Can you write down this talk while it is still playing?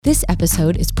This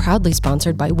episode is proudly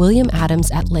sponsored by William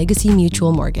Adams at Legacy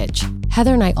Mutual Mortgage.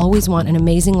 Heather and I always want an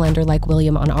amazing lender like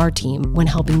William on our team when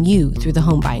helping you through the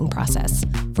home buying process.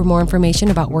 For more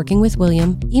information about working with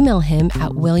William, email him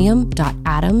at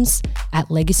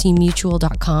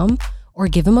william.adams@legacymutual.com or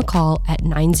give him a call at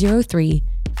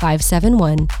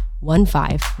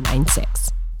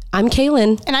 903-571-1596. I'm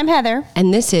Kalyn. And I'm Heather.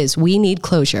 And this is We Need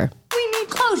Closure. We need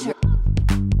closure.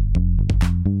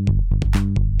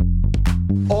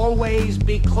 Always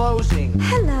be closing.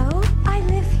 Hello, I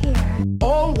live here.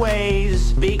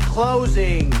 Always be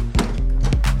closing.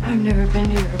 I've never been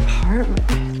to your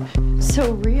apartment.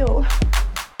 So real.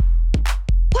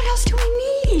 What else do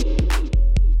we need?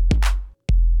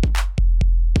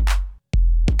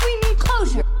 We need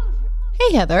closure.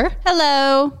 Hey, Heather.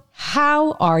 Hello.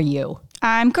 How are you?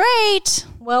 I'm great.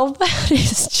 Well, that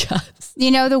is just... You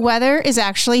know, the weather is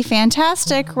actually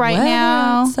fantastic right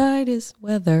now. Outside is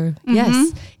weather. Mm-hmm.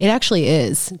 Yes, it actually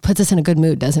is. Puts us in a good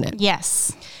mood, doesn't it?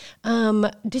 Yes.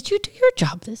 Did you do your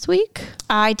job this week?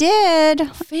 I did.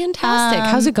 Fantastic.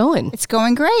 How's it going? It's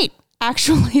going great.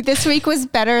 Actually, this week was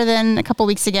better than a couple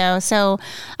weeks ago. So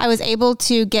I was able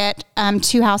to get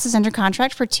 2 houses under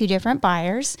contract for 2 different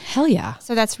buyers. Hell yeah.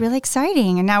 So that's really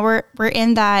exciting. And now we're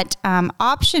in that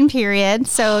option period.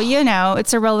 So, you know,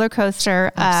 it's a roller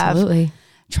coaster. Absolutely.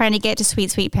 Trying to get to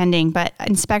sweet pending, but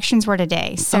inspections were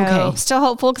today. So Still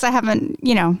hopeful because I haven't,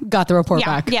 got the report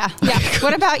back. Yeah.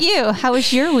 What about you? How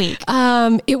was your week?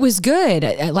 It was good.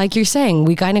 Like you're saying,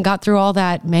 we kind of got through all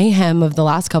that mayhem of the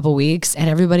last couple weeks and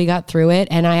everybody got through it.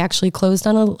 And I actually closed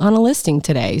on a listing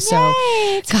today. So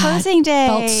Yay, it's closing day.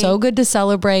 Felt so good to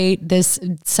celebrate. This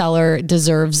seller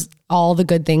deserves all the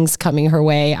good things coming her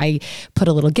way. I put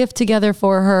a little gift together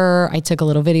for her. I took a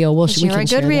little video. Well, you're a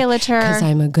good realtor. Because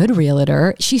I'm a good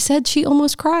realtor. She said she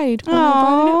almost cried when I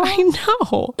brought it. I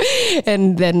know.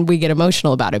 And then we get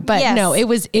emotional about it. But yes. No,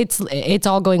 it's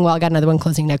all going well. I got another one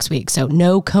closing next week. So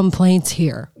no complaints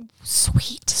here.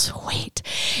 Sweet.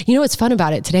 You know what's fun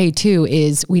about it today too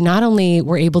is we not only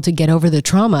were able to get over the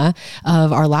trauma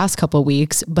of our last couple of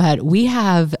weeks, but we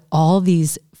have all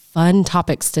these fun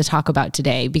topics to talk about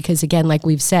today because again, like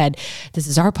we've said, this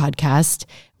is our podcast.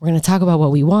 We're going to talk about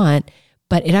what we want,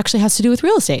 but it actually has to do with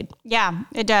real estate. Yeah,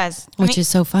 it does. Which is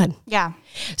so fun. Yeah.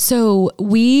 So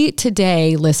we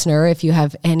today, listener, if you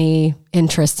have any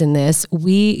interest in this,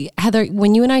 Heather,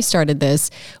 when you and I started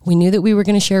this, we knew that we were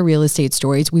going to share real estate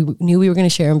stories. We knew we were going to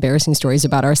share embarrassing stories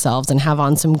about ourselves and have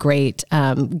on some great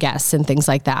guests and things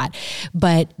like that.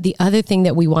 But the other thing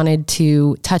that we wanted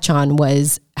to touch on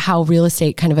was how real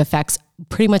estate kind of affects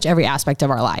pretty much every aspect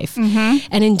of our life. Mm-hmm.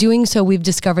 And in doing so, we've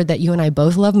discovered that you and I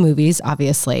both love movies,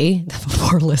 obviously. The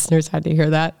poor listeners had to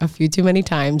hear that a few too many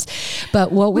times.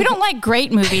 But we don't like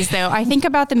great movies, though. I think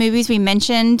about the movies we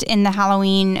mentioned in the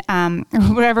Halloween, or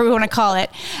whatever we want to call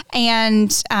it.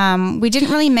 And we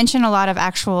didn't really mention a lot of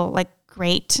actual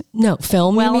great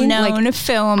film, well-known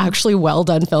film, actually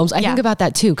well-done films. I think about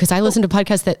that too because I listen to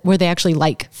podcasts where they actually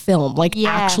like film,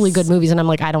 actually good movies, and I'm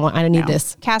like, I don't need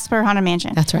this. Casper, Haunted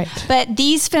Mansion. That's right. But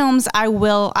these films, I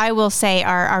will say,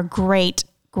 are great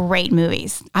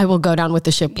movies. I will go down with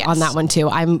the ship on that one too.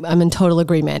 I'm in total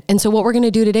agreement. And so what we're going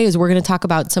to do today is we're going to talk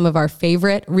about some of our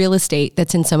favorite real estate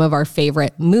that's in some of our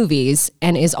favorite movies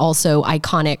and is also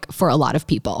iconic for a lot of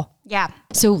people. Yeah.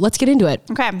 So let's get into it.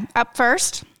 Okay. Up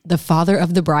first, The Father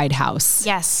of the Bride House.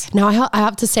 Yes. Now, I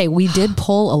have to say, we did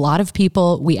poll a lot of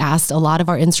people. We asked a lot of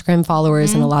our Instagram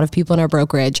followers and a lot of people in our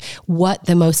brokerage what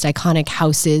the most iconic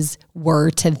houses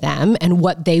were to them and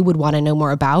what they would want to know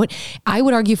more about. I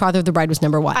would argue Father of the Bride was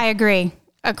number 1. I agree.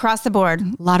 Across the board.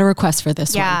 A lot of requests for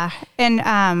this one. Yeah.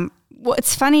 And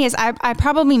what's funny is I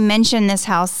probably mention this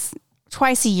house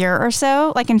twice a year or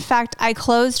so. In fact, I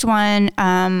closed one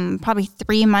probably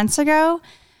 3 months ago,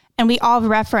 and we all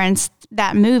referenced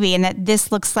that movie and that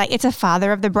this looks like it's a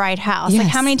Father of the Bride house. Yes.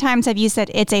 How many times have you said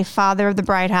it's a Father of the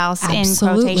Bride house in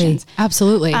quotations?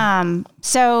 Absolutely.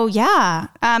 So yeah.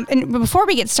 And before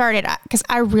we get started, because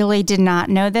I really did not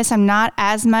know this, I'm not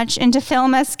as much into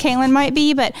film as Kalyn might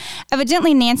be, but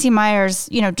evidently Nancy Meyers,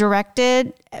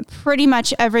 directed pretty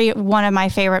much every one of my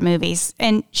favorite movies.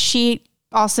 And she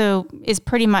also is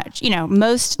pretty much,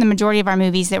 the majority of our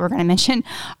movies that we're going to mention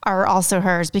are also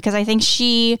hers because I think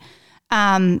she,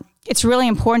 it's really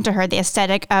important to her, the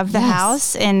aesthetic of the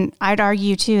house. And I'd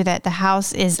argue too that the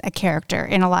house is a character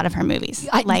in a lot of her movies.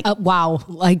 Wow.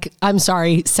 I'm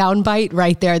sorry. Soundbite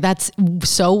right there. That's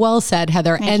so well said,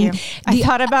 Heather. Thank you. I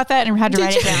thought about that and had to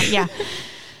write it down. Yeah.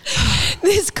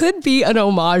 this could be an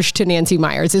homage to Nancy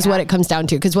Meyers is what it comes down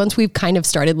to. Because once we've kind of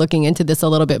started looking into this a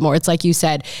little bit more, it's like you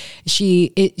said, she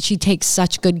takes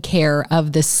such good care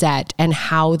of the set and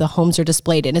how the homes are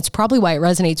displayed. And it's probably why it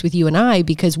resonates with you and I,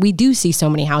 because we do see so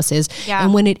many houses. Yeah.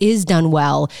 And when it is done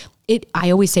well,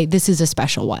 I always say this is a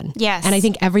special one. Yes. And I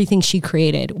think everything she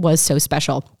created was so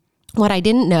special. What I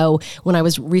didn't know when I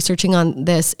was researching on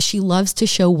this, she loves to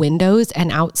show windows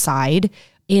and outside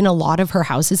in a lot of her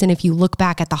houses. And if you look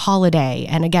back at The Holiday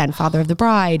and again, Father of the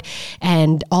Bride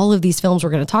and all of these films we're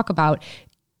going to talk about,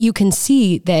 you can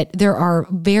see that there are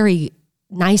very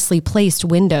nicely placed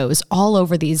windows all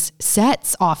over these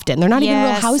sets often. They're not even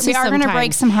real houses. We are going to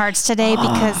break some hearts today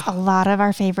because a lot of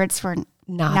our favorites were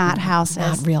not houses.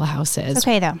 Not real houses. It's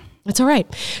okay though. It's all right.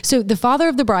 So the Father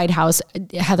of the Bride house,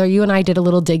 Heather, you and I did a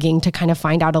little digging to kind of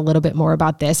find out a little bit more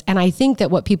about this. And I think that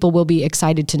what people will be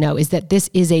excited to know is that this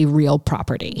is a real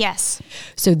property. Yes.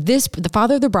 So the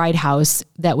Father of the Bride house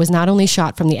that was not only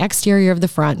shot from the exterior of the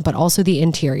front, but also the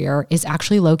interior is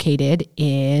actually located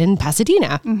in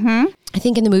Pasadena. Mm-hmm. I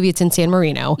think in the movie it's in San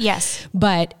Marino. Yes.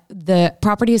 But the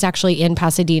property is actually in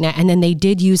Pasadena. And then they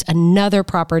did use another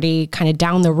property kind of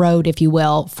down the road, if you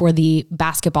will, for the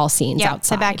basketball scenes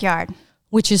outside. The backyard.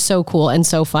 Which is so cool and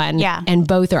so fun. Yeah. And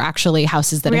both are actually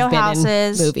houses that real have been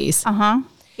houses. In movies. Uh-huh.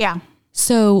 Yeah.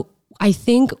 So I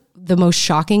think the most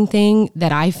shocking thing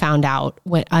that I found out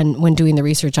when doing the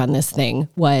research on this thing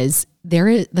was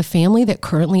the family that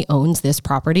currently owns this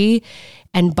property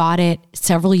and bought it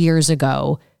several years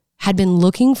ago had been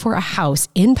looking for a house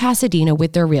in Pasadena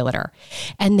with their realtor.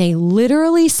 And they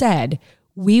literally said,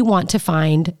 we want to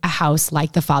find a house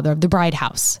like the Father of the Bride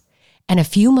house. And a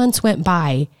few months went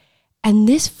by and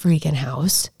this freaking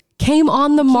house came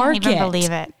on the market. Can't even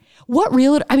believe it. What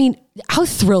realtor? I mean, how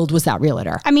thrilled was that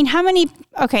realtor? I mean,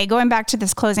 going back to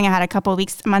this closing I had a couple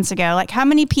of months ago, like how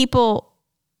many people,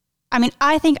 I mean,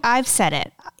 I think I've said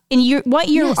it. And what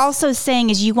you're also saying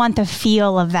is you want the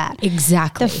feel of that.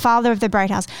 Exactly. The Father of the Bride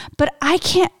house. But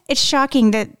it's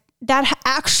shocking that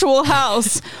actual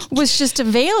house was just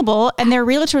available and their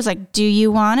realtor was like, do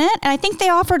you want it? And I think they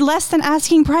offered less than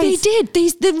asking price. They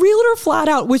did. The realtor flat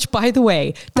out, which by the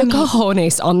way,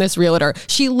 cojones on this realtor.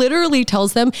 She literally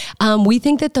tells them, we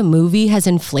think that the movie has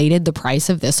inflated the price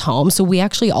of this home. So we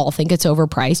actually all think it's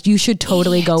overpriced. You should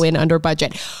totally go in under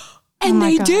budget. And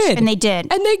they did. And they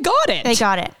did. And they got it. They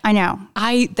got it. I know.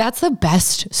 That's the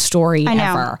best story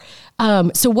ever.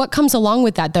 So what comes along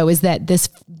with that though, is that this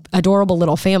adorable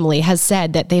little family has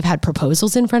said that they've had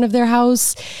proposals in front of their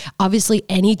house. Obviously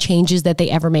any changes that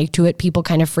they ever make to it, people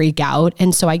kind of freak out.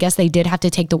 And so I guess they did have to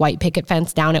take the white picket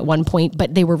fence down at one point,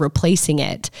 but they were replacing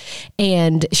it.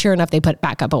 And sure enough, they put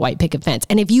back up a white picket fence.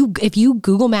 And if you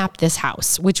Google map this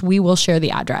house, which we will share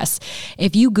the address,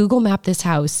 if you Google map this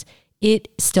house, it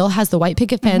still has the white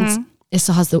picket fence. Mm-hmm. It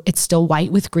still has it's still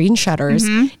white with green shutters.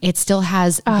 Mm-hmm. It still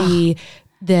has the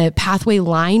pathway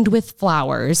lined with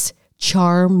flowers.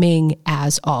 Charming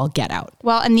as all get out.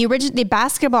 Well, and the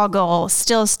basketball goal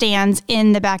still stands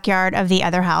in the backyard of the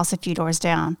other house a few doors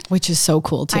down. Which is so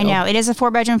cool too. I know. It is a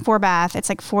 4-bedroom, 4-bath. It's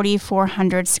like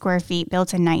 4,400 square feet,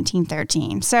 built in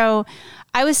 1913. So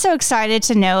I was so excited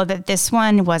to know that this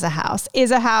one is a house.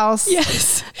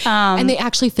 Yes. And they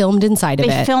actually filmed inside of it.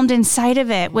 They filmed inside of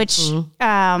it, which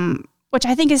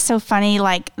I think is so funny.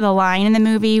 Like the line in the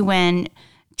movie when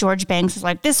George Banks is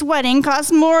like, this wedding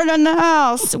costs more than the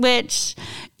house, which,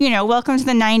 welcome to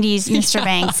the 90s, Mr.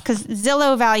 Banks, because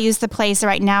Zillow values the place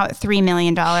right now at $3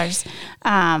 million.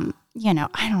 I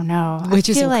don't know. Which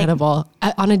is incredible.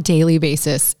 On a daily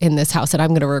basis in this house, and I'm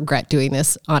going to regret doing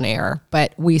this on air,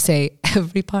 but we say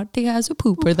every party has a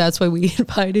pooper. That's why we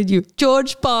invited you.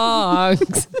 George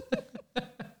Banks.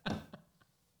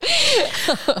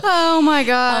 Oh my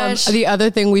gosh. The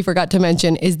other thing we forgot to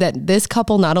mention is that this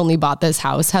couple not only bought this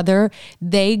house, Heather,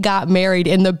 they got married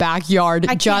in the backyard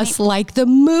just like the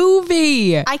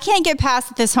movie. I can't get past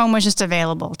that this home was just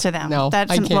available to them. No,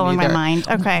 that's blowing my mind.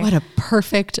 Okay. What a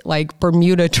perfect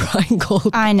Bermuda Triangle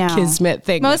kismet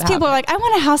thing. Most people are like, I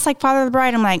want a house like Father of the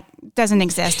Bride. I'm like, doesn't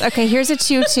exist. Okay, here's a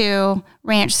 2-2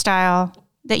 ranch style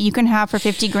that you can have for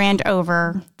 $50,000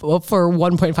 over. Well, for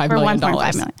 $1.5 million.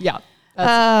 $1.5 million. Yeah.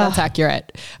 That's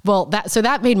accurate. Well,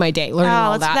 that made my day learning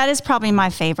all that. That is probably my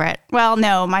favorite. Well,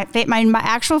 no, my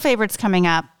actual favorite's coming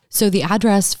up. So the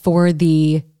address for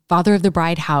the Father of the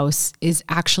Bride house is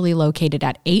actually located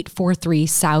at 843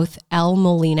 South El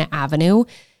Molina Avenue.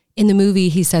 In the movie,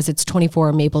 he says it's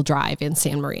 24 Maple Drive in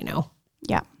San Marino.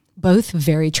 Yeah. Both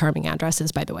very charming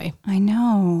addresses, by the way. I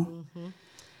know. Mm-hmm.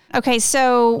 Okay,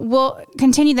 so we'll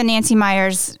continue the Nancy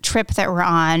Meyers trip that we're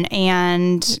on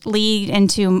and lead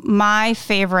into my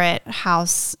favorite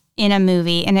house in a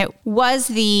movie, and it was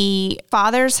the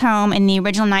father's home in the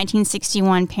original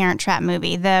 1961 Parent Trap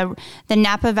movie, the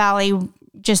Napa Valley,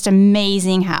 just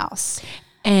amazing house.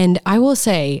 And I will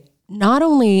say, not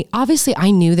only, obviously,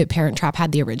 I knew that Parent Trap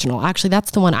had the original. Actually,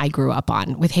 that's the one I grew up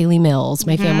on with Hallie Mills.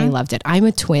 My family loved it. I'm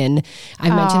a twin. I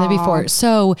mentioned that before.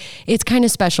 So it's kind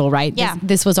of special, right? Yeah.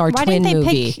 This was our twin movie. Why didn't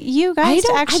they pick you guys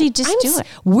to actually do it?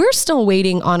 We're still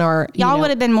waiting on our... Y'all would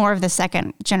have been more of the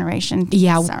second generation.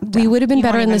 Yeah, we would have been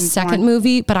better in the second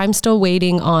movie, but I'm still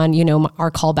waiting on,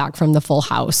 our callback from the Full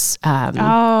House. Carly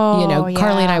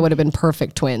and I would have been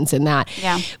perfect twins in that.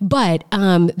 Yeah. But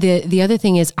the other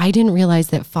thing is, I didn't realize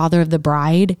that Father of the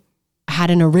Bride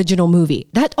had an original movie.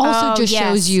 That also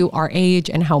shows you our age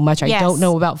and how much I don't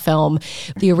know about film.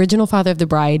 The original Father of the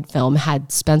Bride film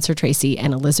had Spencer Tracy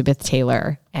and Elizabeth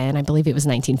Taylor, and I believe it was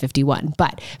 1951.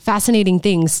 But fascinating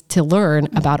things to learn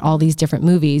about all these different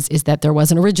movies is that there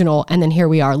was an original, and then here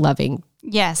we are loving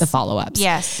the follow-ups.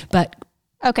 Yes. But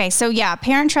okay, so yeah,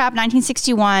 Parent Trap,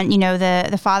 1961,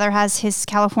 the father has his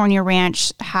California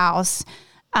ranch house.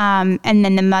 And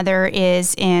then the mother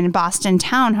is in Boston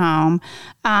townhome.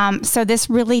 So this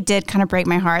really did kind of break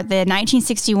my heart. The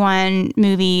 1961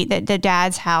 movie, the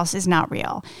dad's house is not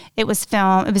real. It was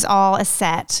filmed. It was all a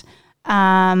set.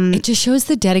 It just shows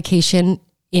the dedication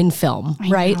in film,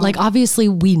 right? Like, obviously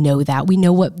we know that. We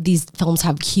know what these films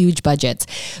have huge budgets,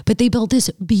 but they built this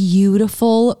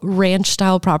beautiful ranch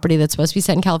style property that's supposed to be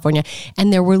set in California.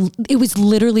 And it was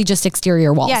literally just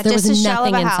exterior walls. Yeah, there just was a shell of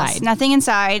a nothing house. inside. Nothing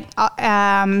inside.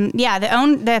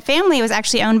 The family was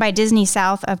actually owned by Disney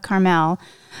south of Carmel.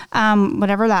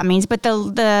 Whatever that means. But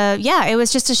it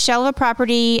was just a shell of a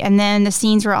property. And then the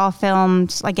scenes were all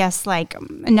filmed, I guess, like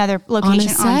another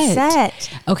location on set.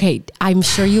 Okay. I'm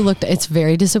sure you it's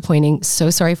very disappointing. So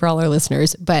sorry for all our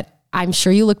listeners, but I'm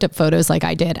sure you looked up photos like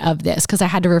I did of this because I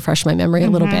had to refresh my memory a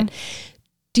little bit.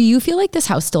 Do you feel like this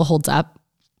house still holds up?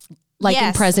 Like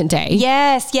in present day?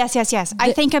 Yes.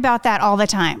 I think about that all the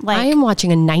time. Like, I am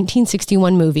watching a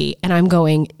 1961 movie and I'm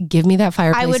going, give me that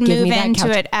fireplace. I would give move me that into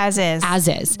couch. it as is. As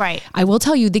is. Right. I will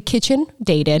tell you, the kitchen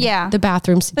dated. Yeah. The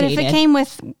bathrooms dated. But if it came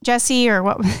with Jessie or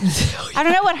what, I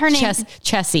don't know what her name is.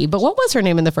 Chessie. But what was her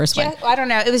name in the first one? I don't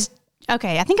know. It was,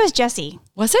 okay. I think it was Jessie.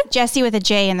 Was it? Jessie with a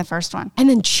J in the first one. And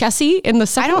then Chessie in the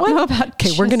second one? I don't know about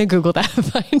Okay, we're going to Google that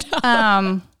and find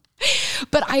out.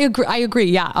 But I agree.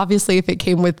 Yeah. Obviously, if it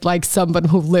came with like someone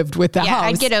who lived with the house.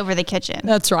 I'd get over the kitchen.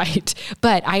 That's right.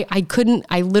 But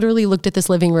I literally looked at this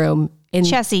living room.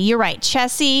 Chessie, you're right.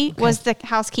 Chessie was the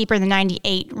housekeeper in the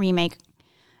 98 remake.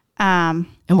 And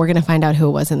we're going to find out who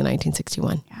it was in the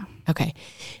 1961. Yeah. Okay.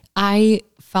 I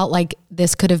felt like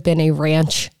this could have been a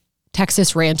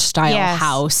Texas ranch style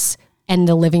house, and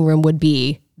the living room would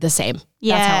be the same.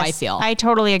 Yes, that's how I feel. I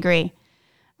totally agree.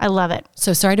 I love it.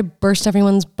 So sorry to burst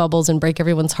everyone's bubbles and break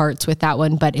everyone's hearts with that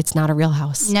one, but it's not a real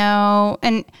house. No.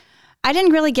 And I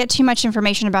didn't really get too much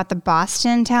information about the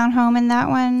Boston townhome in that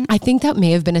one. I think that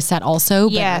may have been a set also,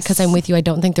 but because I'm with you, I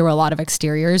don't think there were a lot of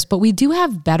exteriors, but we do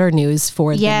have better news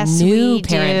for the new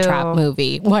Parent Trap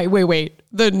movie. Wait.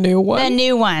 The new one? The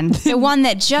new one. The one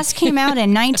that just came out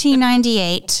in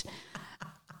 1998.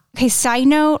 Okay, side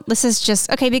note, this is just,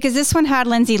 because this one had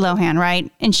Lindsay Lohan,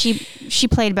 right? And she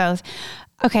played both.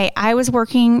 Okay, I was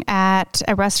working at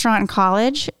a restaurant in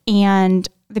college, and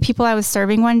the people I was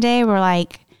serving one day were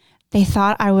like, they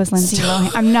thought I was Lindsay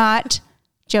Lohan. I'm not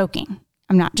joking.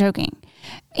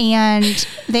 And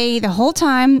they, the whole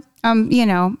time,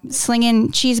 slinging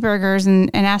cheeseburgers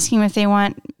and asking if they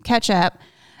want ketchup,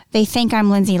 they think I'm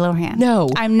Lindsay Lohan. No.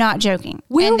 I'm not joking.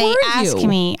 Where and they were asked you?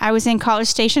 me, I was in College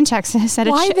Station, Texas at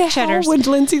Why a the Cheddar's. hell would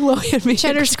Lindsay Lohan be?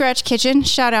 Cheddar Scratch Kitchen.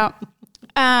 Shout out.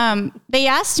 They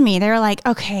asked me, they were like,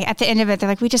 okay, at the end of it, they're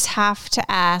like, we just have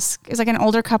to ask. It's like an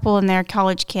older couple and their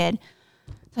college kid.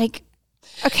 Like,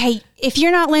 okay, if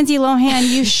you're not Lindsay Lohan,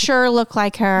 you sure look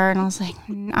like her. And I was like,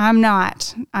 I'm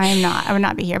not. I would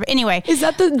not be here. But anyway. Is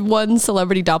that the one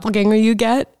celebrity doppelganger you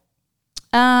get?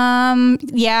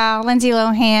 Yeah, Lindsay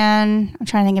Lohan. I'm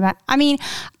trying to think about, I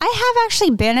have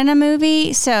actually been in a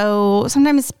movie, so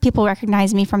sometimes people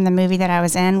recognize me from the movie that I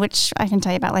was in, which I can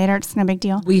tell you about later. It's no big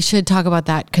deal. We should talk about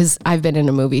that because I've been in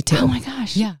a movie too. Oh my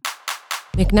gosh. Yeah.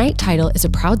 McKnight Title is a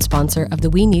proud sponsor of the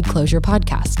We Need Closure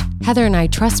podcast. Heather and I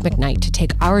trust McKnight to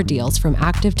take our deals from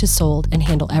active to sold and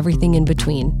handle everything in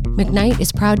between. McKnight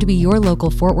is proud to be your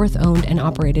local Fort Worth owned and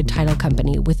operated title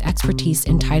company with expertise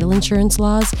in title insurance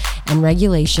laws and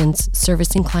regulations,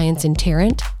 servicing clients in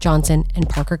Tarrant, Johnson, and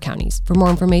Parker counties. For more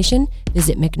information,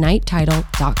 visit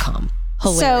McKnightTitle.com.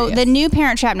 Hilarious. So the new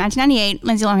Parent Trap, 1998,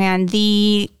 Lindsay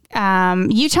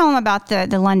Lohan, you tell them about the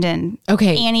London.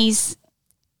 Okay.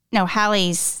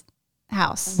 Hallie's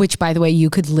house. Which, by the way, you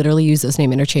could literally use this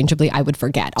name interchangeably. I would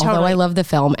forget. Totally. Although I love the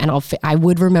film and I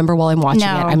would remember while I'm watching it.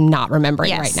 I'm not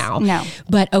remembering right now. No.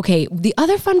 But okay, the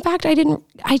other fun fact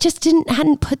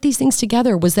hadn't put these things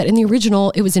together was that in the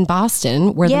original, it was in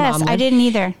Boston where the mom lived. I didn't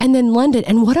either. And then London.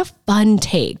 And what a fun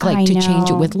take, like to change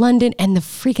it with London and the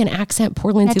freaking accent.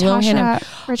 Poor Lindsay Lohan.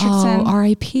 Richardson. Oh,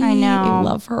 R.I.P. I know. I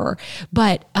love her.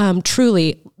 But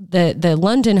truly, the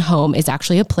London home is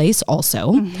actually a place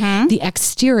also. Mm-hmm. The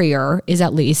exterior is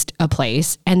at least a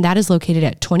place, and that is located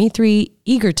at 23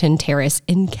 Egerton Terrace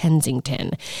in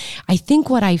Kensington. I think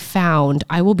what I found,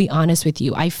 I will be honest with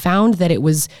you, I found that it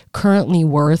was currently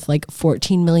worth like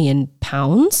 14 million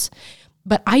pounds.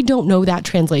 But I don't know that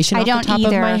translation off the top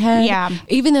of my head. Yeah.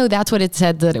 Even though that's what it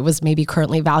said that it was maybe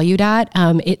currently valued at.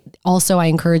 It also, I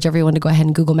encourage everyone to go ahead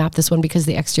and Google map this one because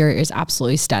the exterior is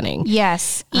absolutely stunning.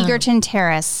 Yes. Egerton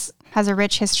Terrace has a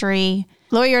rich history.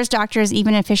 Lawyers, doctors,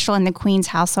 even official in the Queen's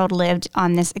household lived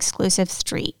on this exclusive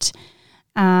street.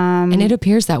 And it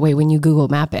appears that way when you Google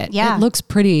map it. Yeah. It looks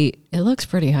pretty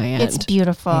high end. It's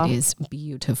beautiful. It is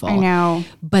beautiful. I know.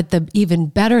 But the even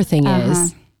better thing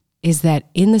is that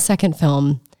in the second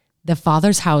film, the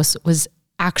father's house was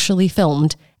actually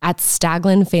filmed at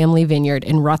Staglin Family Vineyard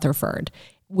in Rutherford,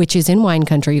 which is in wine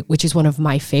country, which is one of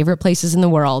my favorite places in the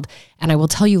world. And I will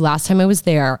tell you, last time I was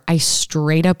there, I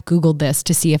straight up Googled this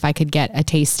to see if I could get a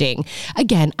tasting.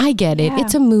 Again, I get it.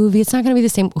 It's a movie. It's not going to be the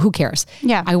same. Who cares?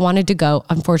 Yeah. I wanted to go.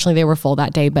 Unfortunately, they were full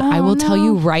that day. But I will tell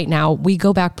you right now, we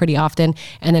go back pretty often.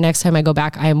 And the next time I go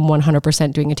back, I am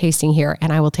 100% doing a tasting here.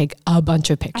 And I will take a bunch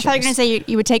of pictures. I thought you were going to say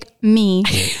you would take me,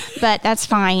 but that's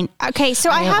fine. Okay, so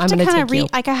I have to kind of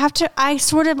read. Like I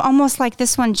sort of almost like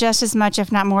this one just as much,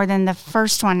 if not more, than the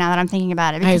first one. Now that I'm thinking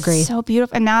about it, I agree. It's so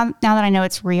beautiful, and now that I know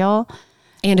it's real.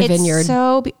 And a vineyard.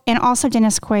 And also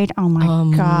Dennis Quaid. Oh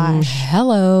my gosh.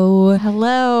 Hello.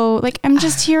 Like I'm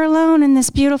just here alone in this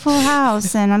beautiful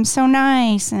house and I'm so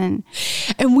nice. And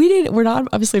we're not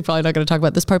obviously probably not going to talk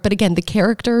about this part, but again, the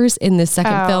characters in this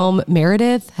second film,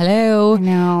 Meredith, hello.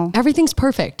 No. Everything's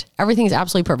perfect. Everything's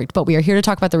absolutely perfect. But we are here to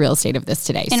talk about the real estate of this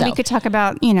today. And we could talk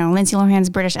about, Lindsay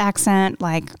Lohan's British accent.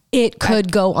 Like it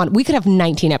could go on. We could have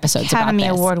 19 episodes about Academy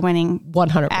this. Award-winning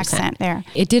 100% accent there.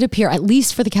 It did appear, at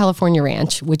least for the California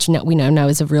Ranch, which we know now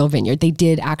is a real vineyard. They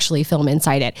did actually film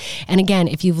inside it. And again,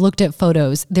 if you've looked at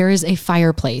photos, there is a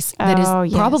fireplace that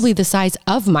is probably the size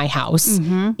of my house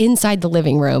inside the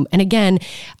living room. And again,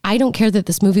 I don't care that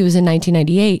this movie was in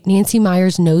 1998. Nancy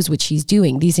Meyers knows what she's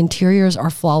doing. These interiors are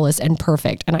flawless and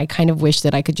perfect. And I kind of wish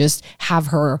that I could just have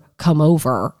her come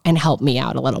over and help me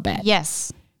out a little bit.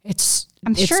 Yes.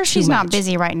 I'm sure she's not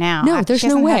busy right now. No, there's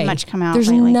no way. Much come out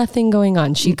there's lately. nothing going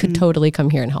on. She could totally come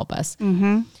here and help us.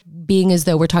 Being as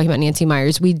though we're talking about Nancy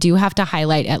Meyers, we do have to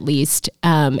highlight at least,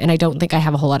 and I don't think I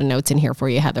have a whole lot of notes in here for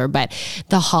you, Heather, but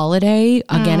The Holiday,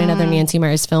 again, another Nancy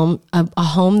Meyers film, a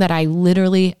home that I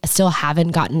literally still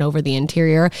haven't gotten over the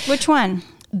interior. Which one?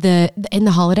 In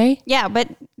The Holiday? Yeah, but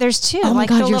there's two. Oh my like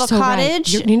God, the you're little so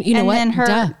cottage. Right. You know and what? Then her,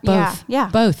 Duh, both. Yeah.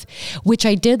 Both. Which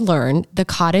I did learn. The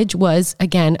cottage was,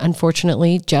 again,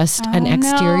 unfortunately, just an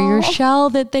exterior shell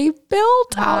that they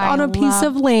built out on a piece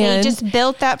of land. They just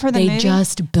built that for the movie? They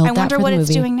just built that for the movie. I wonder what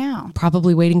it's doing now.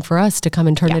 Probably waiting for us to come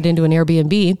and turn it into an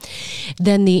Airbnb.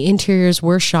 Then the interiors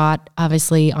were shot,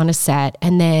 obviously, on a set.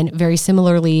 And then very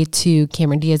similarly to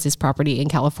Cameron Diaz's property in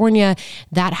California,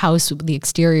 that house, the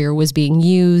exterior was being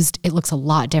used. It looks a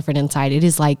lot different inside. It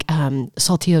is like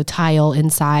saltillo tile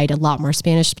inside, a lot more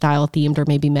Spanish style themed or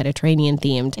maybe Mediterranean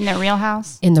themed. In the real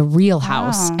house? In the real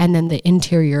house. And then the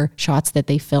interior shots that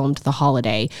they filmed The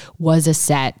Holiday was a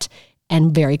set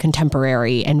and very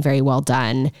contemporary and very well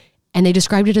done. And they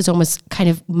described it as almost kind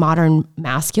of modern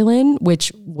masculine,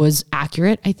 which was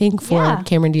accurate, I think, for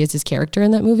Cameron Diaz's character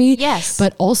in that movie. Yes.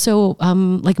 But also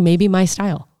like maybe my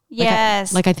style.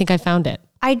 Yes. I think I found it.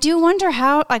 I do wonder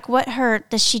how,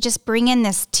 does she just bring in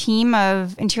this team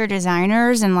of interior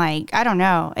designers and I don't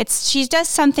know. She does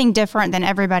something different than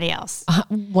everybody else.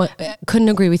 Couldn't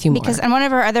agree with you more. Because in one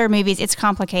of her other movies, it's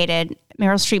complicated.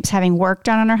 Meryl Streep's having work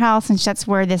done on her house, and that's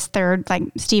where this third,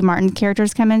 Steve Martin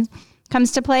characters comes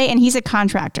to play, and he's a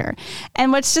contractor.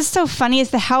 And what's just so funny is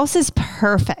the house is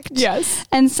perfect. Yes.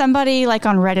 And somebody on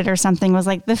Reddit or something was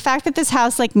like, the fact that this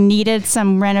house needed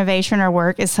some renovation or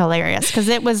work is hilarious because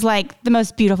it was the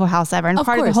most beautiful house ever. And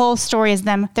part of the whole story is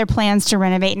their plans to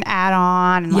renovate and add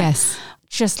on. And yes.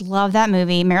 Just love that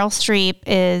movie. Meryl Streep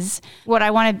is what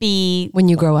I want to be when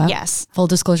you grow up. Yes. Full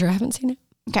disclosure, I haven't seen it.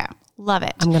 Okay. Love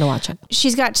it. I'm going to watch it.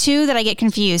 She's got two that I get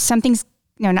confused.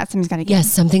 Not Something's Gotta Give.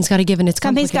 Yes, Something's Gotta Give, and it's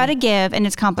complicated. Something's Gotta Give, and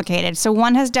it's complicated. So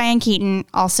one has Diane Keaton,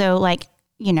 also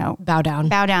Bow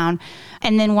down.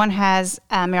 And then one has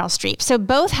Meryl Streep. So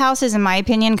both houses, in my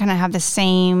opinion, kind of have the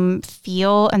same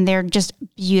feel, and they're just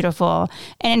beautiful.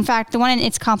 And in fact, the one in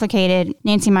It's Complicated,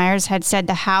 Nancy Meyers had said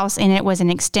the house in it was an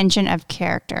extension of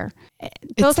character.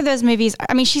 Both of those movies,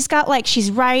 I mean, she's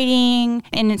writing,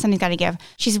 and something's got to give.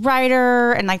 She's a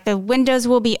writer, and like the windows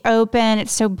will be open.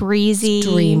 It's so breezy. It's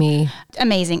dreamy.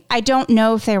 Amazing. I don't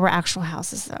know if they were actual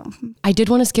houses, though. I did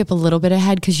want to skip a little bit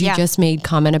ahead because you just made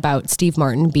comment about Steve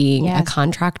Martin being a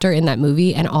contractor in that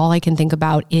movie. And all I can think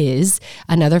about is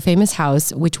another famous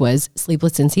house, which was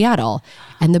Sleepless in Seattle,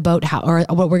 and the boat house, or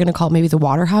what we're going to call maybe the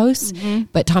water house. Mm-hmm.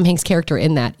 But Tom Hanks' character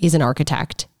in that is an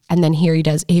architect. And then here he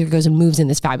goes and moves in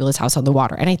this fabulous house on the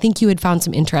water. And I think you had found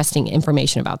some interesting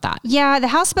information about that. Yeah, the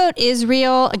houseboat is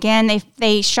real. Again,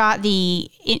 they shot the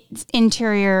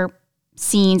interior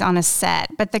scenes on a set.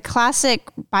 But the classic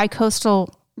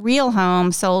bicoastal real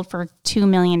home sold for $2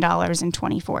 million in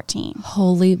 2014.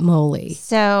 Holy moly.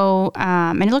 So,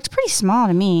 and it looked pretty small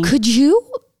to me. Could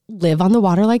you live on the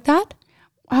water like that?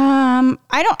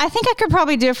 I think I could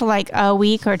probably do it for like a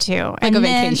week or two. Like and a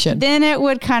vacation. Then it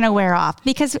would kind of wear off,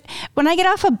 because when I get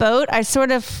off a boat, I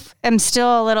sort of am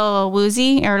still a little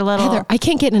woozy or a little. Heather, I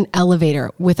can't get in an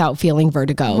elevator without feeling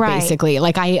vertigo, basically.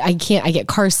 Like I can't, I get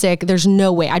car sick. There's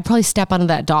no way. I'd probably step onto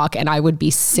that dock and I would be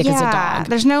sick as a dog.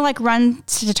 There's no like run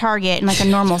to Target in like a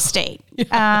normal state. So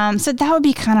that would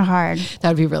be kind of hard. That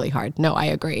would be really hard. No, I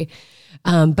agree.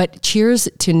 But cheers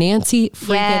to Nancy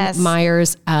freaking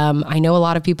Meyers. I know a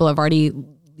lot of people have already,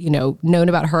 known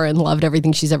about her and loved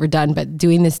everything she's ever done, but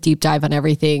doing this deep dive on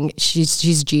everything,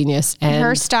 she's genius. And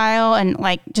her style and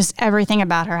like just everything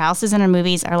about her houses and her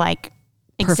movies are like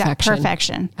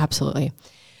perfection. Absolutely.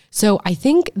 So I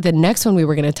think the next one we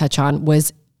were going to touch on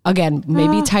was, again,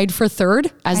 maybe tied for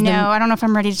third. I don't know if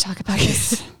I'm ready to talk about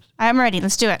this. I'm ready.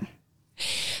 Let's do it.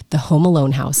 The Home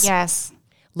Alone house. Yes.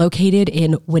 Located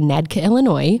in Winnetka,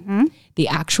 Illinois. Mm-hmm. The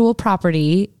actual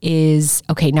property is,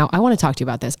 okay, now I want to talk to you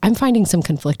about this. I'm finding some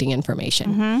conflicting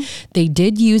information. Mm-hmm. They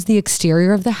did use the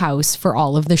exterior of the house for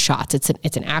all of the shots. It's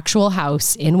an actual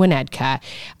house in Winnetka.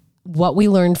 What we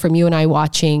learned from you and I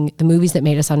watching the movies that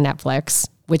made us on Netflix,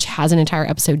 which has an entire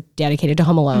episode dedicated to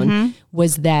Home Alone,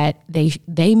 was that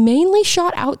they mainly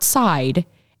shot outside,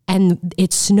 and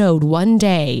it snowed one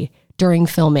day during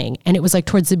filming, and it was like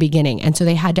towards the beginning. And so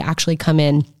they had to actually come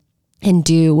in and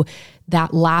do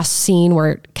that last scene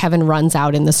where Kevin runs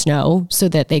out in the snow so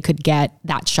that they could get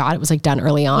that shot. It was like done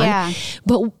early on. Yeah.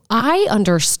 But I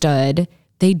understood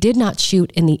they did not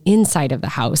shoot in the inside of the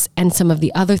house. And some of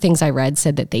the other things I read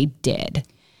said that they did.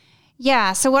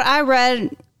 Yeah. So what I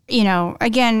read,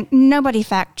 again, nobody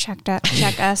fact check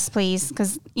us, please.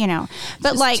 Because, but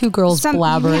just like two girls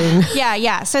blabbering.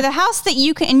 Yeah. So the house that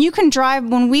you can drive,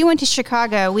 when we went to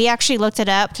Chicago, we actually looked it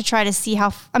up to try to see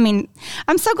how, I'm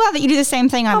so glad that you do the same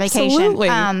thing on Absolutely.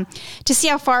 vacation, to see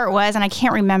how far it was. And I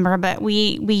can't remember, but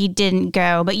we didn't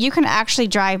go, but you can actually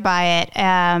drive by it.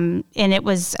 And it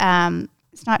was,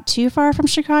 it's not too far from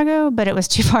Chicago, but it was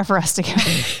too far for us to go.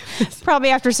 Probably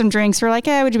after some drinks, we're like,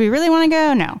 would we really want to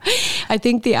go? No. I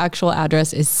think the actual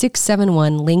address is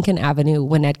 671 Lincoln Avenue,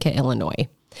 Winnetka, Illinois.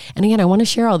 And again, I want to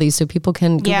share all these so people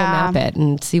can Google map it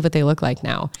and see what they look like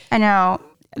now. I know.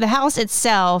 The house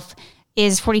itself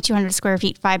is 4,200 square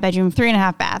feet, 5-bedroom,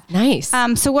 3.5 bath. Nice.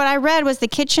 So what I read was the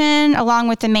kitchen, along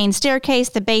with the main staircase,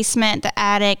 the basement, the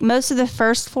attic, most of the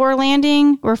first floor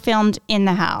landing were filmed in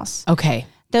the house. Okay.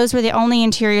 Those were the only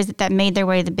interiors that made their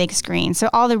way to the big screen. So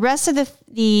all the rest of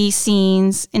the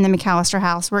scenes in the McCallister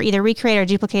house were either recreated or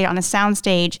duplicated on a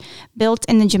soundstage built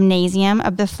in the gymnasium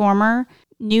of the former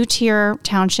New Trier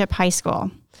Township High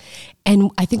School.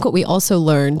 And I think what we also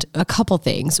learned, a couple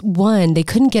things. One, they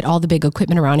couldn't get all the big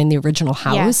equipment around in the original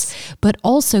house, but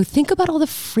also think about all the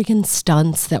freaking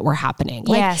stunts that were happening.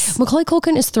 Like Macaulay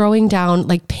Culkin is throwing down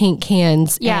like paint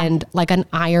cans and like a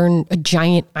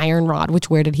giant iron rod, which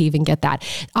where did he even get that?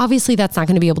 Obviously that's not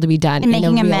going to be able to be done and in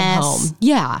making a real mess. home.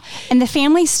 Yeah. And the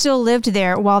family still lived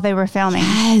there while they were filming.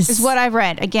 Yes. Is what I've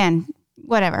read. Again,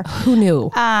 whatever. Who knew?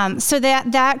 So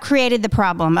that created the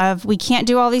problem of we can't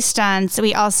do all these stunts.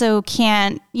 We also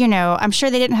can't, I'm sure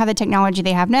they didn't have the technology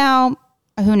they have now.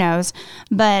 Who knows?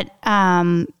 But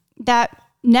that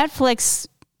Netflix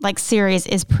like series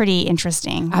is pretty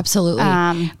interesting. Absolutely.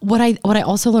 What I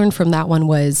also learned from that one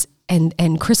was,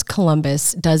 and Chris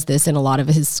Columbus does this in a lot of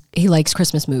he likes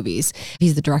Christmas movies.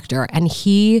 He's the director, and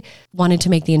he wanted to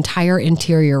make the entire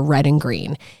interior red and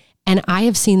green. And I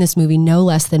have seen this movie no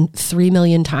less than 3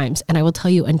 million times. And I will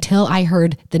tell you, until I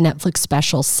heard the Netflix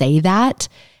special say that,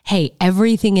 hey,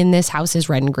 everything in this house is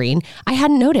red and green. I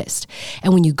hadn't noticed.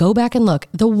 And when you go back and look,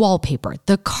 the wallpaper,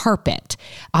 the carpet,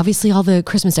 obviously all the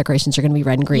Christmas decorations are going to be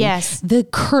red and green. Yes. The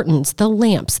curtains, the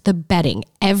lamps, the bedding,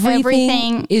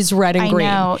 everything is red and green.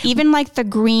 I know. Even like the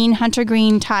green, hunter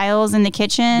green tiles in the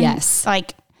kitchen. Yes.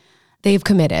 Like, they've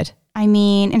committed. I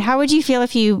mean, and how would you feel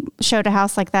if you showed a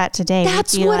house like that today?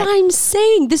 That's what I'm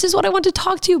saying. This is what I want to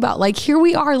talk to you about. Like, here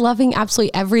we are loving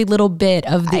absolutely every little bit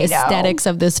of the aesthetics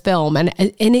of this film. And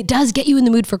it does get you in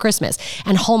the mood for Christmas.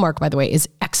 And Hallmark, by the way, is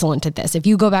excellent at this. If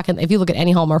you go back and if you look at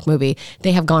any Hallmark movie,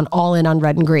 they have gone all in on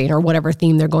red and green or whatever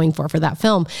theme they're going for that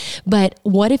film. But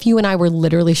what if you and I were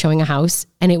literally showing a house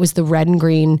and it was the red and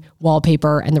green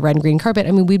wallpaper and the red and green carpet?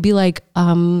 I mean, we'd be like,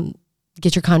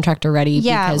 get your contractor ready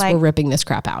because we're ripping this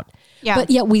crap out. Yeah.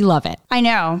 But yet we love it. I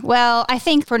know. Well, I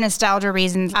think for nostalgia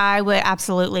reasons, I would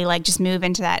absolutely like just move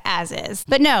into that as is.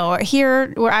 But no,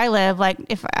 here where I live, like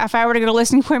if I were to go to a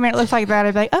listing appointment, it looks like that,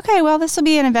 I'd be like, okay, well, this will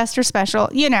be an investor special,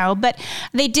 you know. But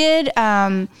they did,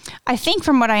 I think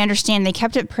from what I understand, they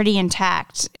kept it pretty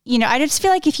intact. You know, I just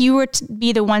feel like if you were to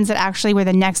be the ones that actually were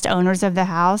the next owners of the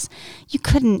house, you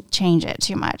couldn't change it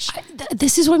too much.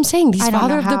 This is what I'm saying. These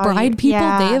father of the bride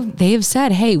people, they have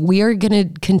said, hey, we are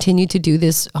going to continue to do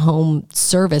this home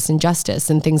service and justice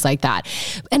and things like that.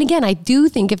 And again, I do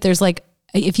think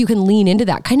if you can lean into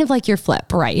that, kind of like your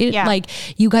flip, right? Yeah. Like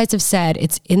you guys have said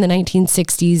it's in the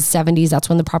 1960s, 70s, that's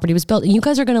when the property was built, and you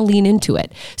guys are going to lean into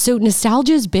it. So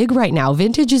nostalgia is big right now.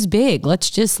 Vintage is big. Let's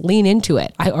just lean into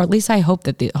it. Or at least I hope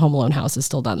that the Home Alone house has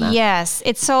still done that. Yes.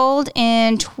 It sold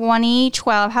in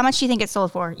 2012. How much do you think it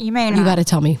sold for? You may not. You got to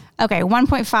tell me. Okay.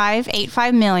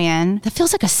 1.585 million. That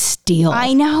feels like a steal.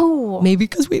 I know. Maybe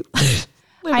because we live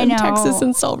in Texas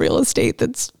and sell real estate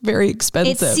that's very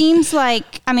expensive. It seems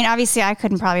like, I mean, obviously I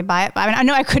couldn't probably buy it. I mean, I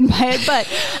know I couldn't buy it,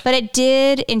 but it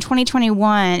did in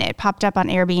 2021. It popped up on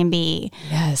Airbnb.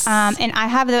 Yes. And I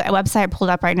have the website pulled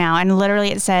up right now, and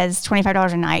literally it says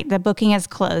 $25 a night. The booking is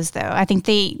closed though. I think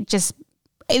they just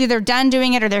either they're done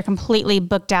doing it or they're completely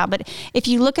booked out. But if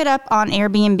you look it up on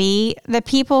Airbnb, the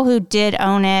people who did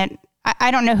own it,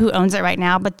 I don't know who owns it right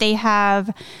now, but they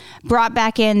have brought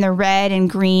back in the red and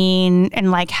green and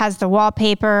like has the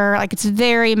wallpaper. Like it's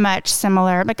very much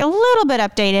similar, like a little bit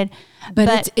updated.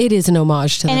 But it is an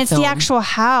homage to the film. And it's the actual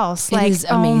house. Like, it is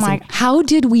amazing. Oh my. How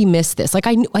did we miss this? Like,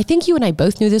 I think you and I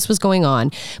both knew this was going on,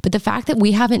 but the fact that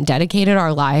we haven't dedicated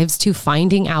our lives to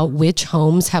finding out which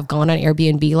homes have gone on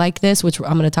Airbnb like this, which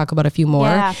I'm going to talk about a few more.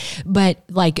 Yeah. But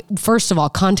like, first of all,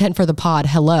 content for the pod.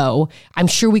 Hello. I'm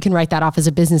sure we can write that off as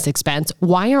a business expense.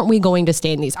 Why aren't we going to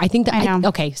stay in these? I think that,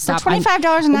 okay, stop. For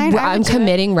 $25 a night, I'm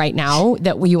committing right now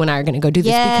that you and I are going to go do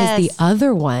this because the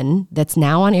other one that's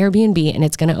now on Airbnb and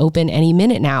it's going to open any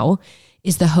minute now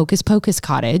is the Hocus Pocus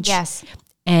Cottage. Yes.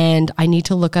 And I need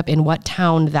to look up in what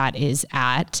town that is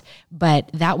at, but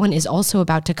that one is also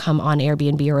about to come on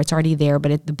Airbnb, or it's already there,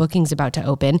 but the booking's about to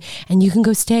open and you can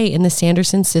go stay in the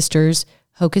Sanderson sisters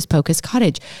Hocus Pocus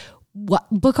Cottage.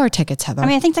 Book our tickets, Heather. I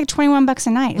mean, I think it's like $21 a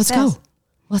night.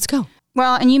 Let's go.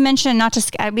 Well, and you mentioned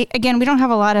again, we don't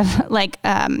have a lot of like,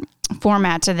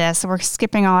 format to this. So we're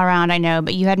skipping all around, I know,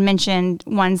 but you had mentioned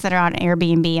ones that are on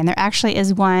Airbnb, and there actually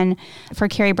is one for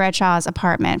Carrie Bradshaw's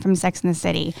apartment from Sex and the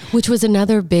City. Which was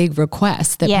another big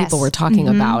request that people were talking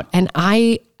about. And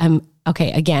I am,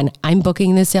 again, I'm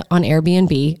booking this on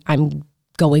Airbnb. I'm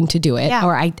going to do it. Yeah.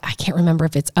 Or I can't remember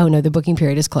if it's, the booking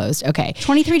period is closed. Okay.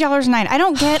 $23 a night. I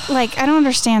don't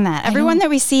understand that. Everyone that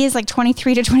we see is like $23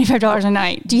 to $25 a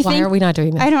night. Do you think? Why are we not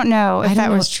doing that? I don't know if that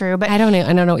was true, but I don't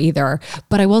know either.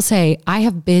 But I will say I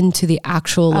have been to the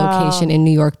actual location in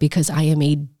New York because I am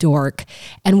a dork,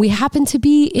 and we happen to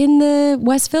be in the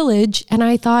West Village, and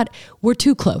I thought we're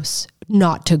too close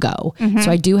not to go. Mm-hmm.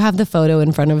 So I do have the photo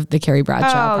in front of the Carrie Bradshaw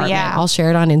apartment. Yeah. I'll share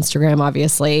it on Instagram,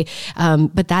 obviously.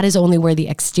 But that is only where the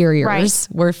exteriors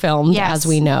were filmed, as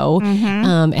we know.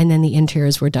 Mm-hmm. And then the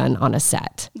interiors were done on a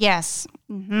set. Yes.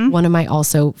 Mm-hmm. One of my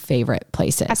also favorite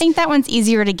places. I think that one's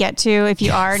easier to get to if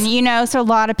you are, so a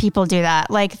lot of people do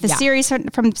that. Like the series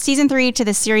from season 3 to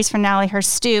the series finale, her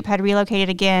stoop had relocated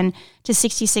again to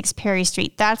 66 Perry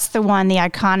Street. That's the one, the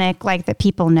iconic, like that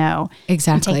people know.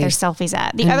 Exactly. And take their selfies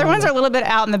at. The other ones are a little bit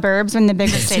out in the burbs in the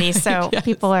bigger cities. So it's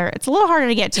a little harder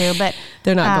to get to, but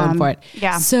they're not going for it.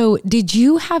 Yeah. So did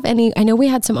you have any, I know we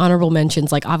had some honorable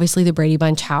mentions, like obviously the Brady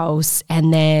Bunch house,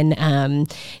 and then,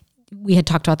 we had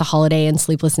talked about The Holiday and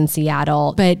Sleepless in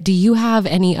Seattle, but do you have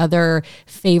any other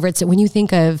favorites that when you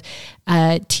think of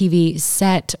a TV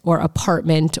set or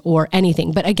apartment or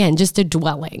anything, but again, just a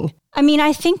dwelling. I mean,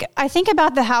 I think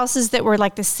about the houses that were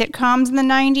like the sitcoms in the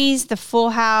 90s, the Full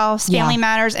House, Family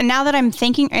Matters. And now that I'm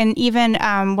thinking, and even,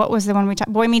 what was the one we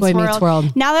talked, Boy Meets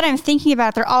World. Now that I'm thinking about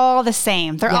it, they're all the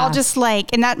same. They're all just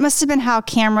like, and that must have been how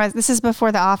cameras, this is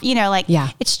before the off,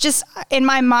 it's just, in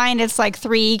my mind, it's like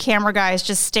 3 camera guys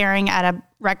just staring at a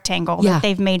rectangle that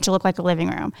they've made to look like a living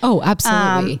room. Oh,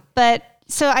 absolutely.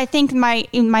 So I think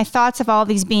my thoughts of all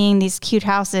these being these cute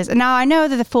houses. And now I know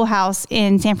that the Full House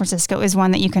in San Francisco is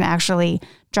one that you can actually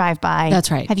drive by.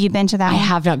 That's right. Have you been to that one? I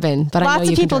have not been, but I know lots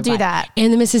of people do that.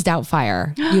 And the Mrs.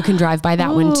 Doubtfire, you can drive by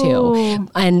that one too.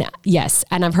 And yes,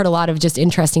 and I've heard a lot of just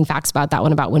interesting facts about that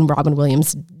one, about when Robin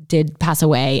Williams did pass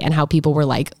away and how people were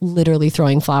like literally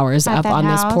throwing flowers up on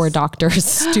this poor doctor's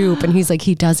stoop. And he's like,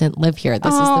 he doesn't live here.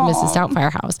 This is the Mrs.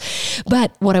 Doubtfire house.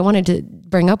 But what I wanted to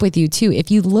bring up with you too, if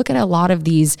you look at a lot of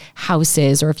these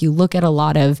houses, or if you look at a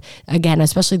lot of, again,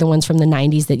 especially the ones from the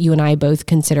 90s that you and I both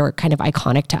consider kind of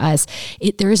iconic to us,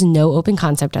 there is no open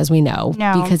concept, as we know,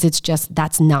 because it's just,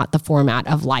 that's not the format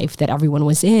of life that everyone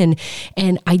was in.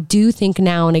 And I do think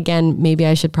now, and again, maybe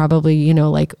I should probably,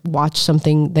 like watch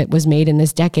something that was made in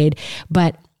this decade,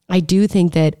 but I do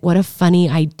think that what a funny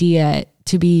idea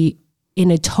to be in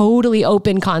a totally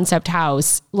open concept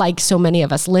house, like so many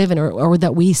of us live in, or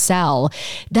that we sell.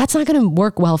 That's not going to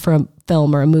work well for a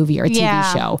film or a movie or a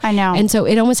TV show. I know. And so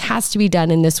it almost has to be done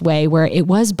in this way where it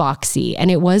was boxy and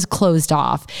it was closed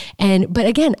off. But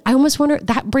again, I almost wonder,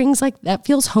 that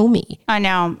feels homey. I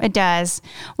know, it does.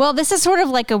 Well, this is sort of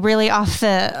like a really off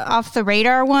the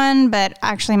radar one, but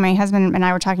actually my husband and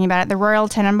I were talking about it. The Royal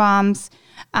Tenenbaums,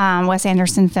 Wes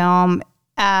Anderson film.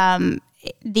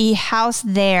 The house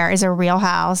there is a real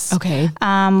house. Okay.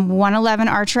 111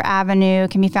 Archer Avenue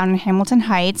can be found in Hamilton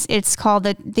Heights. It's called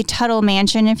the Tuttle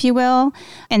Mansion, if you will.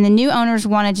 And the new owners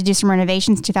wanted to do some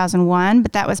renovations in 2001,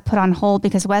 but that was put on hold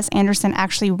because Wes Anderson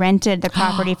actually rented the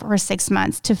property for 6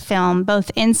 months to film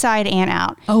both inside and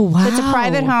out. Oh, wow. So it's a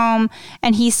private home,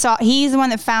 and he's the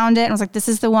one that found it and was like, this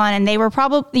is the one. And they were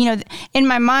probably, in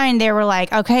my mind, they were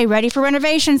like, okay, ready for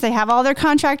renovations. They have all their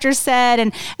contractors set.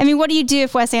 And I mean, what do you do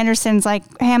if Wes Anderson's like,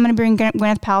 hey, I'm going to bring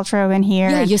Gwyneth Paltrow in here?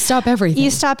 Yeah, you stop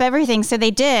everything. So they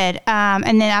did. And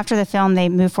then after the film, they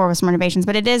moved forward with some renovations.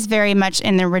 But it is very much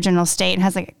in the original state and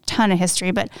has like a ton of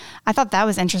history. But I thought that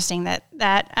was interesting that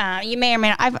you may or may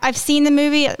not. I've seen the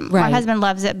movie. Right. My husband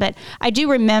loves it. But I do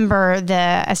remember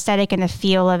the aesthetic and the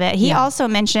feel of it. He also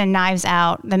mentioned Knives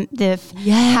Out, the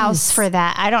house for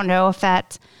that. I don't know if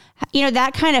that's...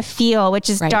 that kind of feel, which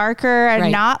is darker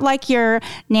and not like your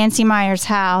Nancy Meyers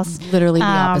house. Literally the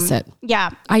opposite.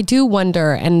 Yeah. I do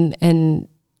wonder, and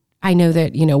I know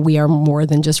that, we are more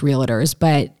than just realtors,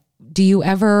 but do you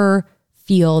ever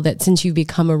feel that since you've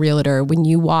become a realtor, when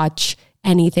you watch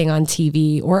anything on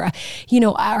TV or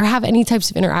have any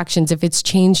types of interactions, if it's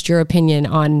changed your opinion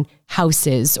on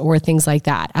houses or things like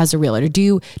that as a realtor, do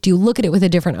you look at it with a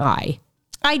different eye?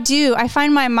 I do. I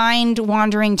find my mind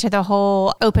wandering to the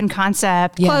whole open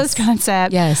concept, closed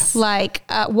concept, like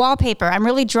wallpaper. I'm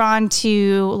really drawn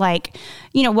to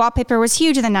wallpaper was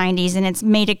huge in the 90s and it's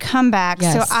made a comeback.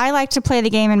 Yes. So I like to play the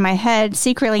game in my head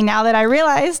secretly now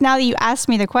that you asked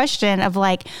me the question of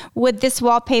would this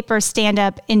wallpaper stand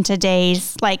up in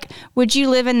today's, would you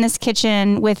live in this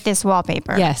kitchen with this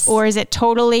wallpaper? Yes. Or is it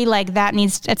totally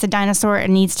it's a dinosaur,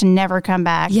 it needs to never come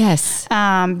back? Yes.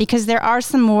 Because there are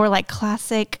some more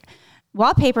classic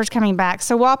wallpapers coming back.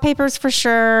 So wallpapers for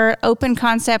sure, open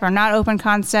concept or not open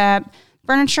concept.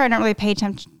 Furniture I don't really pay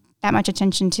that much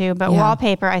attention to, but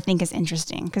wallpaper I think is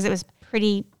interesting because it was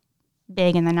pretty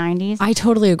big in the 90s. I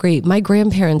totally agree. My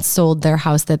grandparents sold their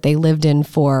house that they lived in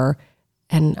for,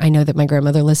 and I know that my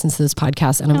grandmother listens to this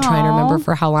podcast and I'm trying to remember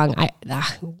for how long.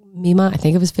 Mima, I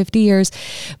think it was 50 years,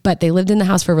 but they lived in the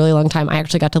house for a really long time. I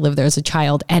actually got to live there as a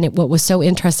child. And what was so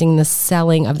interesting in the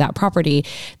selling of that property,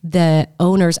 the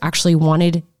owners actually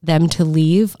wanted them to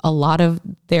leave a lot of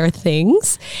their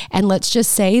things. And let's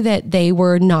just say that they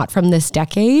were not from this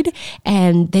decade.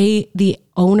 And the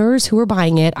owners who were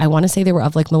buying it, I want to say they were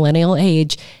of millennial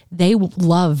age. They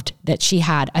loved that she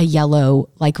had a yellow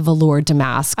velour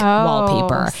damask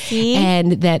wallpaper. See?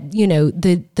 And that,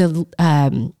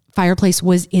 the fireplace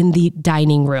was in the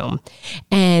dining room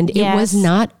and it was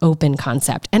not open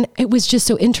concept. And it was just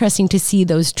so interesting to see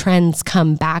those trends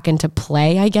come back into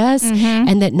play, I guess. Mm-hmm.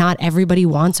 And that not everybody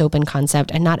wants open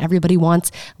concept and not everybody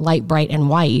wants light, bright and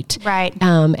white. Right.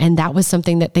 And that was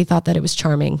something that they thought that it was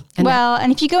charming. And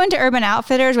and if you go into Urban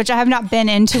Outfitters, which I have not been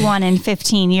into one in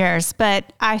 15 years,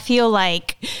 but I feel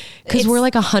like Because we're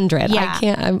like 100. Yeah. I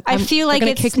can't. I feel like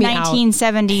it's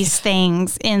 1970s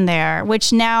things in there,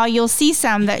 which now you'll see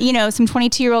some that, some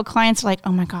 22-year-old clients are like,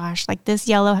 oh my gosh, like this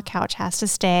yellow couch has to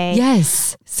stay.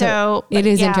 Yes. So it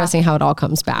is interesting how it all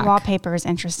comes back. Wallpaper is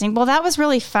interesting. Well, that was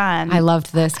really fun. I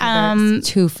loved this. It's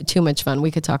too much fun.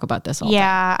 We could talk about this all day.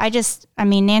 Yeah.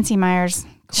 Nancy Meyers.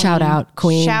 Queen. Shout out,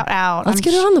 Queen. Shout out. Let's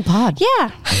get her on the pod.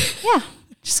 Yeah. Yeah.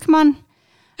 Just come on.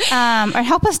 Or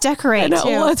help us decorate too.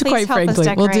 Well, that's Please quite help us frankly.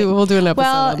 decorate. We'll do an episode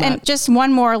Well, on that. and just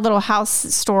one more little house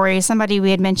story. Somebody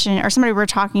we had mentioned, or somebody we were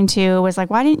talking to was like,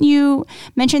 why didn't you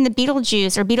mention the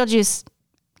Beetlejuice?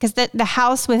 Because the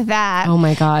house with that. Oh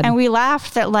my God. And we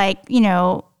laughed that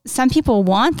some people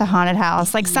want the haunted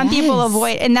house. Like some people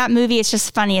avoid. In that movie, it's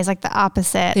just funny. It's like the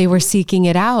opposite. They were seeking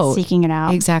it out.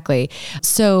 Exactly.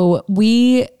 So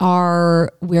we've got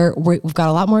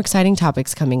a lot more exciting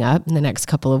topics coming up in the next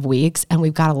couple of weeks, and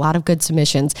we've got a lot of good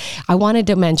submissions. I wanted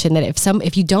to mention that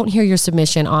if you don't hear your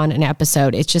submission on an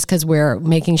episode, it's just because we're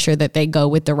making sure that they go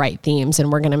with the right themes,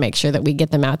 and we're going to make sure that we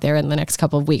get them out there in the next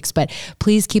couple of weeks. But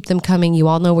please keep them coming. You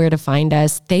all know where to find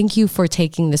us. Thank you for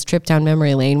taking this trip down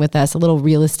memory lane with us, a little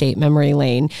real estate memory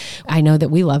lane. I know that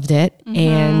we loved it,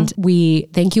 and we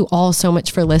thank you all so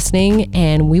much for listening,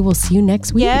 and we will see you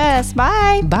next week. Yes.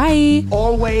 Bye. Bye.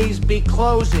 Always be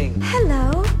closing.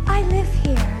 Hello, I live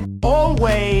here.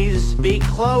 Always be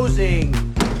closing.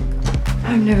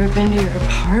 I've never been to your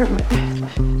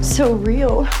apartment. So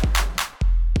real.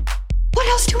 What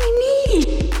else do we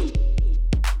need?